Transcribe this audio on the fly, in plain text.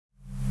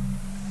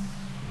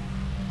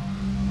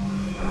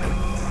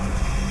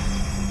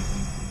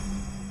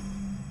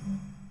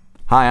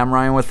Hi, I'm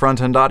Ryan with Front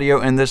End Audio,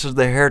 and this is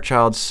the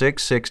Fairchild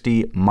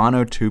 660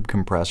 mono tube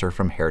compressor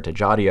from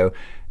Heritage Audio.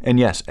 And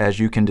yes, as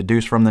you can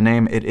deduce from the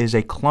name, it is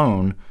a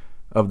clone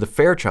of the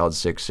Fairchild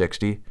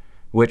 660,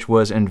 which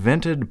was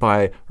invented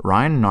by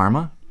Ryan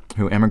Narma,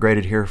 who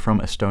immigrated here from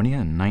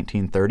Estonia in the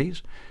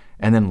 1930s,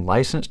 and then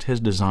licensed his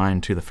design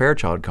to the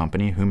Fairchild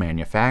company, who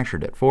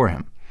manufactured it for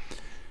him.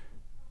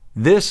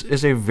 This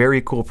is a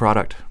very cool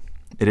product.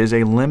 It is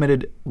a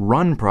limited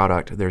run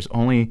product. There's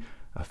only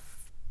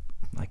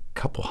like a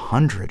couple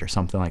hundred or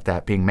something like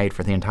that being made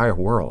for the entire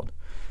world.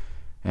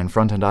 And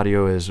Front End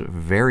Audio is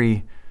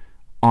very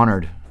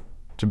honored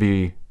to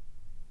be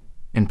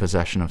in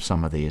possession of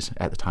some of these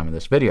at the time of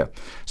this video.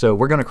 So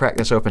we're going to crack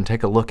this open,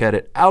 take a look at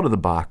it out of the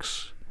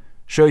box,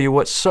 show you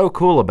what's so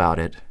cool about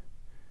it,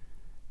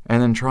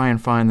 and then try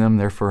and find them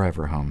their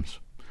forever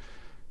homes.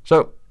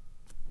 So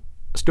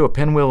let's do a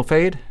pinwheel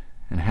fade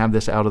and have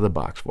this out of the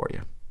box for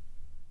you.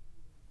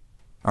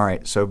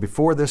 Alright, so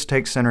before this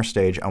takes center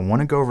stage, I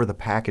want to go over the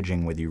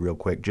packaging with you real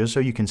quick, just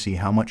so you can see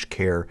how much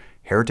care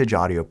Heritage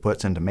Audio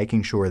puts into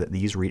making sure that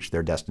these reach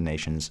their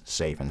destinations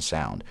safe and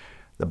sound.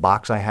 The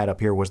box I had up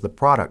here was the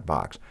product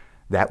box.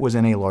 That was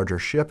in a larger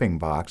shipping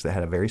box that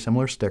had a very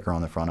similar sticker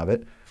on the front of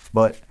it,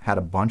 but had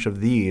a bunch of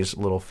these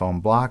little foam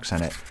blocks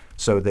in it,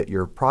 so that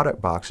your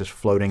product box is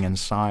floating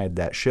inside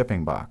that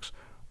shipping box.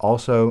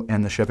 Also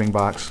in the shipping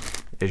box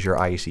is your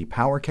IEC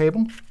power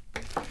cable.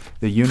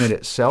 The unit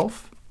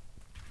itself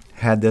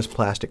had this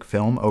plastic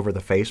film over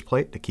the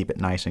faceplate to keep it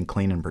nice and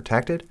clean and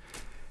protected,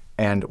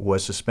 and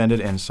was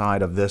suspended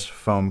inside of this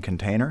foam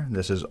container.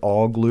 This is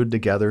all glued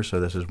together, so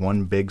this is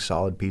one big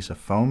solid piece of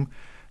foam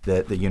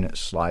that the unit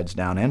slides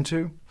down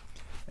into.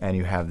 And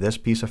you have this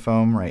piece of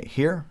foam right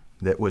here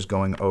that was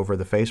going over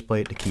the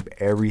faceplate to keep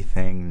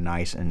everything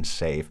nice and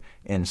safe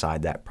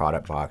inside that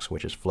product box,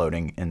 which is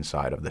floating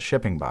inside of the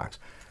shipping box.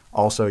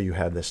 Also, you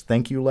have this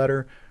thank you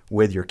letter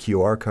with your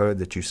QR code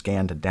that you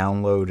scan to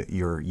download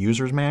your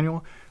user's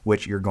manual,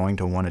 which you're going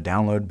to want to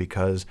download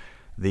because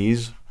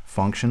these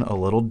function a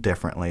little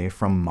differently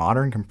from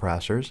modern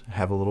compressors,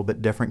 have a little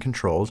bit different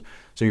controls,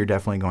 so you're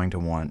definitely going to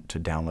want to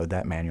download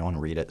that manual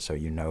and read it so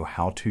you know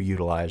how to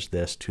utilize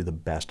this to the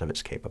best of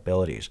its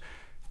capabilities.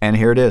 And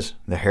here it is,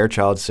 the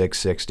Fairchild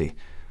 660.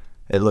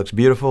 It looks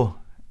beautiful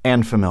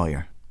and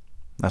familiar.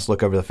 Let's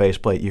look over the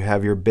faceplate. You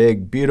have your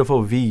big,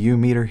 beautiful VU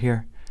meter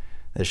here.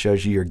 That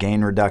shows you your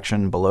gain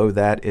reduction. Below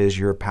that is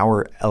your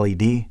power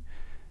LED.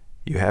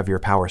 You have your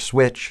power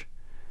switch.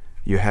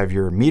 You have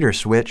your meter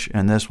switch,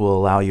 and this will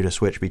allow you to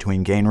switch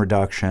between gain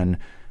reduction,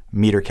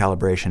 meter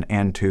calibration,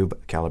 and tube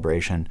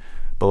calibration.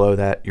 Below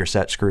that, your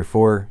set screw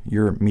for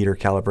your meter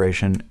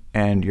calibration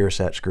and your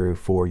set screw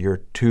for your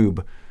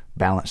tube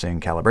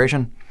balancing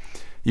calibration.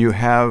 You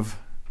have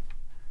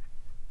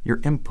your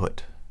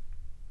input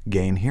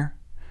gain here.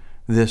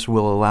 This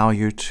will allow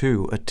you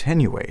to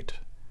attenuate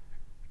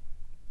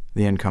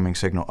the incoming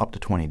signal up to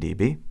 20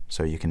 dB,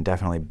 so you can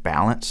definitely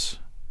balance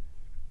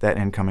that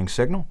incoming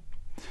signal.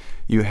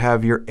 You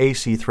have your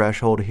AC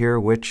threshold here,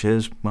 which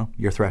is, well,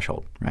 your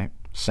threshold, right?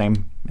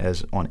 Same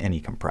as on any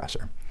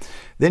compressor.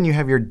 Then you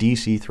have your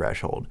DC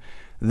threshold.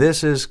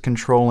 This is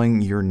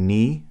controlling your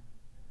knee,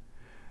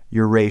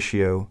 your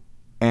ratio,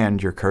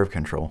 and your curve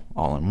control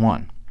all in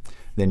one.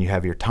 Then you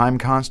have your time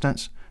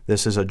constants.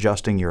 This is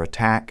adjusting your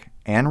attack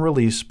and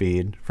release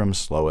speed from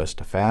slowest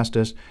to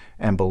fastest.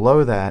 And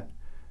below that,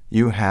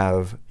 you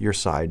have your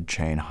side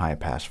chain high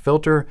pass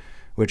filter,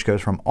 which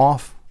goes from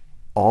off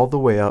all the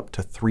way up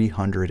to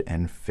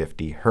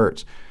 350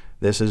 Hertz.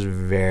 This is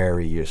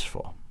very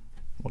useful.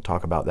 We'll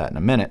talk about that in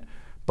a minute,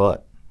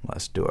 but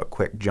let's do a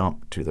quick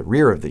jump to the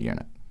rear of the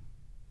unit.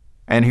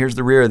 And here's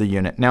the rear of the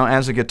unit. Now,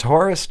 as a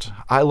guitarist,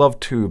 I love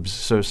tubes,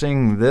 so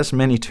seeing this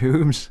many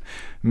tubes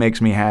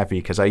makes me happy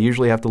because I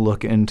usually have to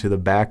look into the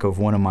back of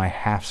one of my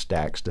half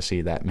stacks to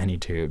see that many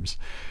tubes.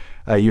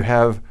 You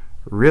have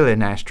really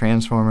nice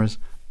transformers,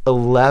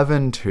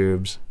 11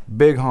 tubes,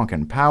 big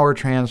honking power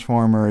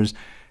transformers.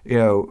 You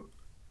know,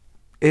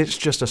 it's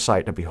just a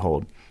sight to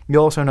behold.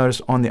 You'll also notice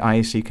on the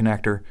IEC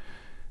connector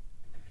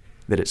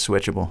that it's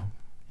switchable.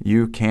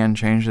 You can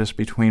change this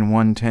between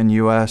 110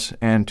 US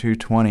and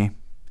 220,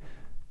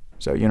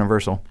 so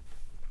universal.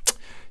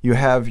 You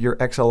have your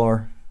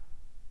XLR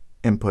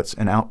inputs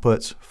and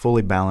outputs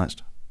fully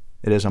balanced.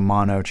 It is a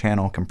mono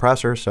channel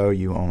compressor, so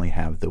you only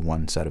have the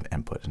one set of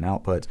inputs and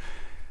outputs.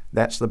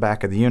 That's the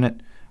back of the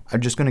unit. I'm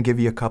just going to give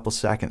you a couple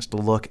seconds to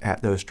look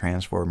at those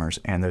transformers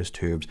and those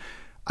tubes.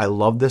 I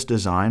love this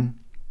design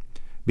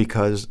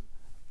because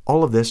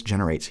all of this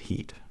generates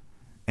heat,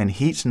 and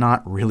heat's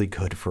not really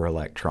good for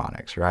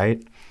electronics,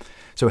 right?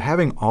 So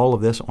having all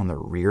of this on the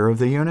rear of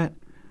the unit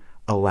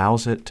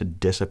allows it to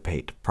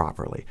dissipate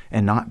properly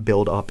and not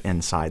build up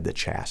inside the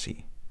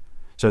chassis.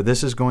 So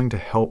this is going to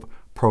help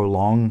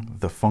prolong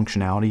the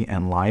functionality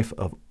and life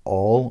of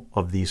all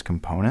of these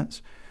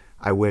components.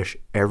 I wish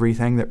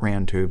everything that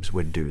ran tubes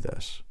would do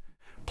this.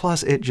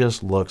 Plus, it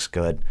just looks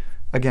good.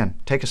 Again,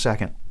 take a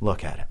second,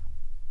 look at it.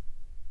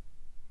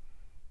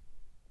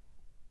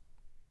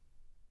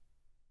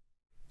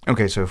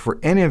 Okay, so for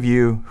any of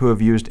you who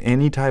have used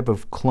any type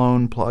of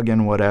clone,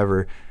 plugin,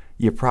 whatever,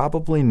 you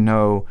probably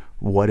know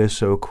what is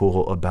so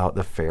cool about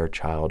the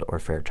Fairchild or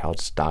Fairchild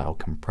style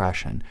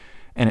compression.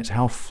 And it's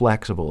how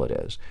flexible it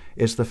is.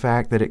 It's the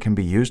fact that it can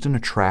be used in a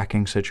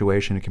tracking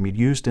situation, it can be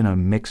used in a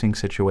mixing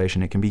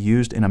situation, it can be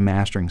used in a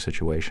mastering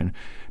situation,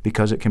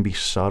 because it can be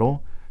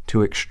subtle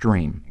to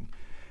extreme.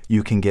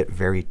 You can get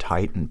very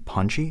tight and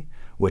punchy,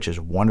 which is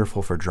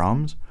wonderful for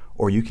drums,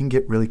 or you can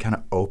get really kind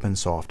of open,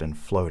 soft, and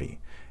floaty.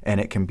 And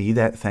it can be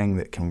that thing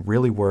that can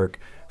really work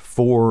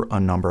for a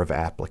number of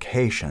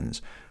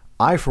applications.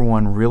 I, for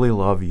one, really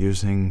love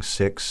using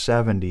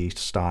 670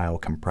 style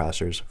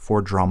compressors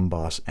for drum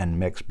bus and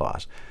mix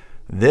bus.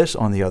 This,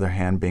 on the other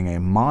hand, being a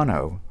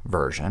mono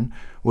version,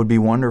 would be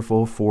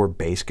wonderful for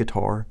bass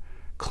guitar,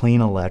 clean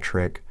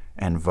electric,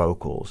 and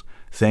vocals.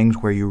 Things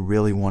where you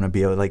really want to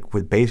be able, like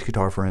with bass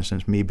guitar, for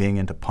instance, me being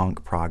into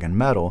punk, prog, and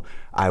metal,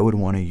 I would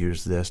want to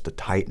use this to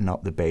tighten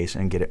up the bass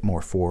and get it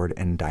more forward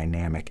and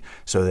dynamic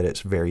so that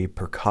it's very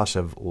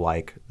percussive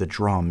like the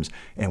drums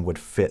and would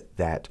fit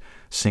that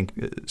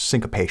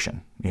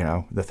syncopation, you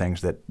know, the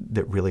things that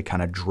really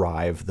kind of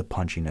drive the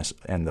punchiness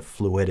and the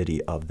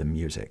fluidity of the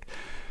music.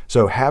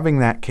 So having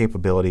that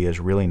capability is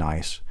really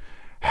nice.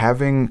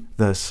 Having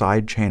the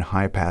sidechain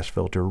high-pass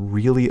filter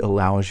really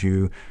allows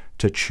you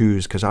to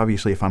choose, because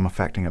obviously if I'm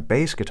affecting a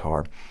bass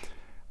guitar,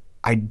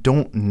 I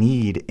don't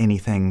need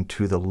anything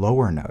to the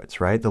lower notes,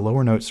 right? The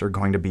lower notes are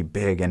going to be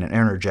big and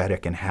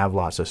energetic and have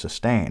lots of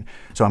sustain.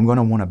 So I'm going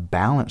to want to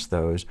balance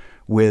those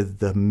with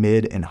the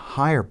mid and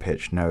higher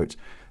pitched notes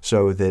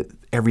so that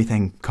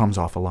everything comes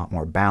off a lot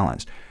more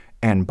balanced.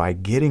 And by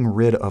getting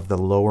rid of the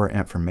lower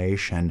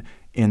information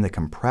in the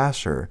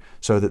compressor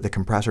so that the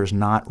compressor is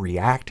not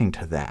reacting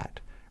to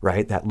that,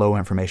 right? That low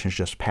information is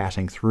just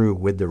passing through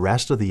with the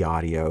rest of the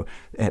audio,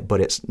 but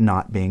it's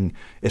not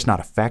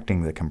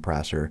affecting the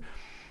compressor.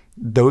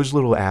 Those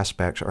little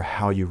aspects are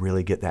how you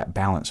really get that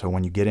balance. So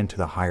when you get into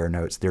the higher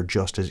notes, they're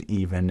just as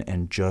even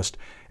and just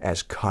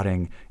as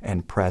cutting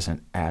and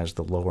present as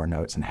the lower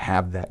notes and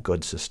have that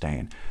good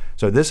sustain.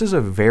 So this is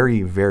a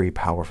very, very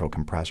powerful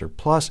compressor.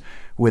 Plus,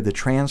 with the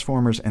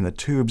transformers and the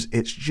tubes,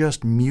 it's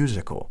just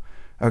musical.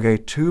 Okay,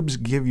 tubes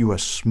give you a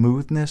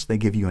smoothness, they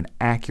give you an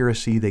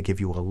accuracy, they give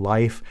you a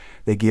life,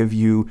 they give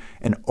you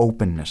an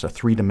openness, a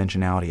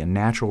three-dimensionality, a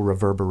natural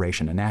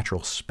reverberation, a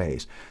natural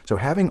space. So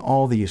having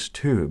all these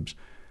tubes,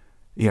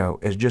 you know,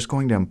 is just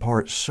going to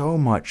impart so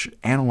much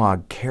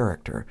analog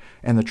character.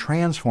 And the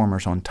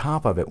transformers on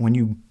top of it, when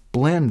you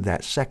blend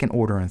that second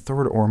order and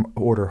third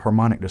order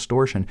harmonic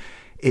distortion,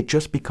 it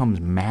just becomes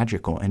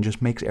magical and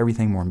just makes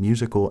everything more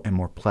musical and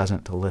more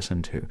pleasant to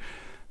listen to.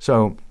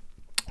 So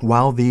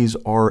while these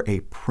are a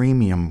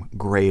premium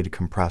grade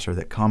compressor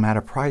that come at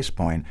a price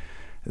point,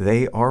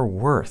 they are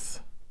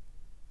worth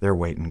their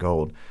weight in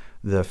gold.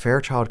 The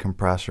Fairchild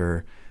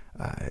compressor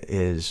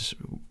is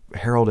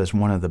heralded as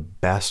one of the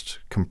best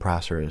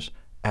compressors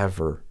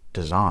ever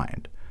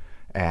designed.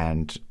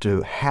 And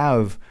to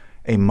have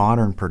a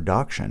modern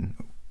production,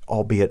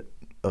 albeit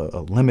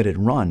a limited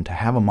run, to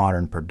have a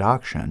modern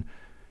production,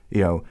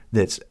 you know,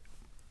 that's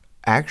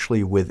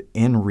actually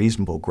within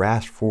reasonable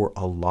grasp for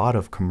a lot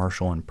of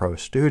commercial and pro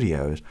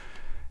studios,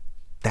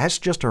 that's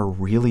just a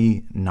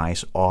really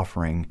nice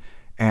offering.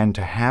 And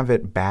to have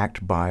it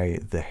backed by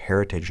the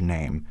Heritage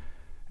name,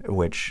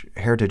 which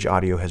Heritage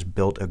Audio has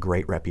built a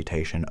great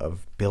reputation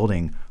of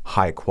building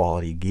high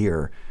quality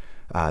gear,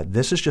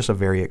 this is just a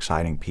very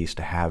exciting piece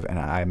to have, and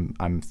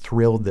I'm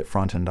thrilled that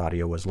Front End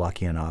Audio was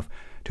lucky enough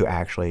to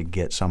actually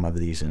get some of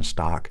these in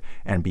stock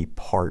and be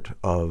part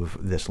of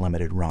this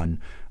limited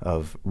run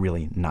of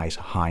really nice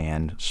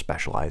high-end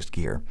specialized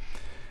gear.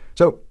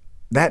 So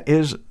that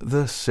is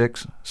the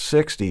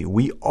 660.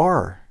 We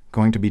are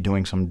going to be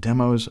doing some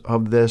demos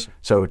of this,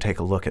 so take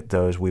a look at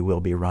those. We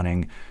will be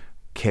running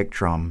kick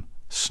drum,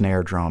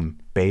 snare drum,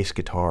 bass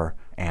guitar,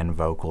 and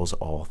vocals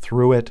all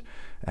through it,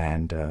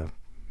 and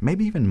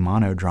maybe even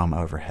mono drum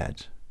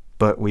overheads.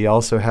 But we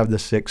also have the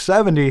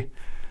 670,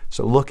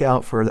 so look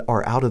out for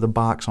our out of the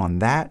box on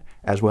that,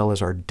 as well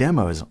as our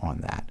demos on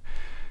that.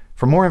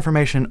 For more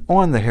information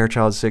on the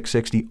Hairchild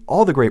 660,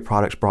 all the great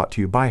products brought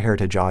to you by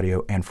Heritage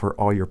Audio, and for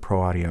all your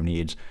pro audio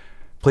needs,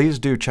 please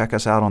do check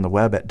us out on the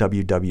web at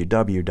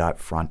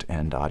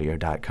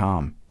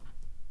www.frontendaudio.com.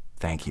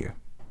 Thank you.